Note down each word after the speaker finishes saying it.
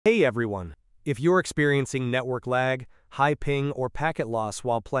Hey everyone! If you're experiencing network lag, high ping, or packet loss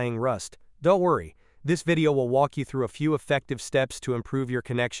while playing Rust, don't worry. This video will walk you through a few effective steps to improve your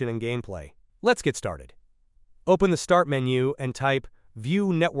connection and gameplay. Let's get started. Open the Start menu and type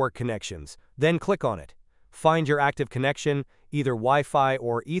View Network Connections, then click on it. Find your active connection, either Wi-Fi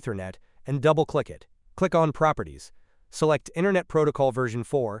or Ethernet, and double-click it. Click on Properties. Select Internet Protocol version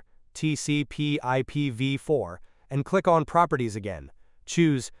 4, TCP/IPv4, and click on Properties again.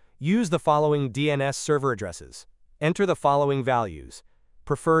 Choose Use the following DNS server addresses. Enter the following values.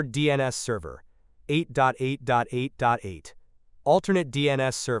 Preferred DNS server, 8.8.8.8. Alternate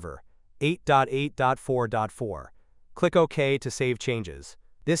DNS server, 8.8.4.4. Click OK to save changes.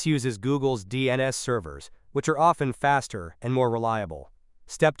 This uses Google's DNS servers, which are often faster and more reliable.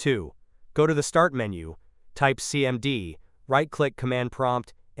 Step 2. Go to the Start menu, type CMD, right-click Command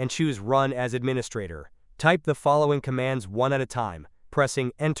Prompt, and choose Run as Administrator. Type the following commands one at a time,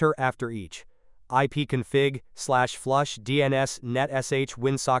 pressing Enter after each. ipconfig/flush DNS netsh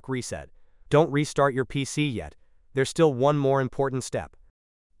winsock reset. Don't restart your PC yet. There's still one more important step.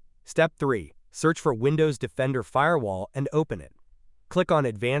 Step 3. Search for Windows Defender Firewall and open it. Click on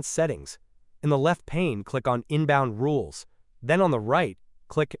Advanced Settings. In the left pane, click on Inbound Rules. Then on the right,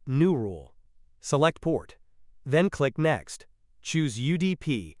 click New Rule. Select Port. Then click Next. Choose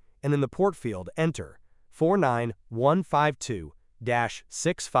UDP, and in the port field, enter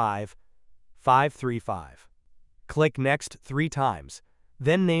 49152-65535. Click Next 3 times,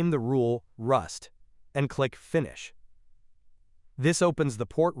 then name the rule Rust, and click Finish. This opens the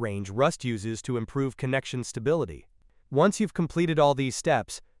port range Rust uses to improve connection stability. Once you've completed all these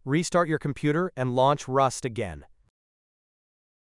steps, restart your computer and launch Rust again.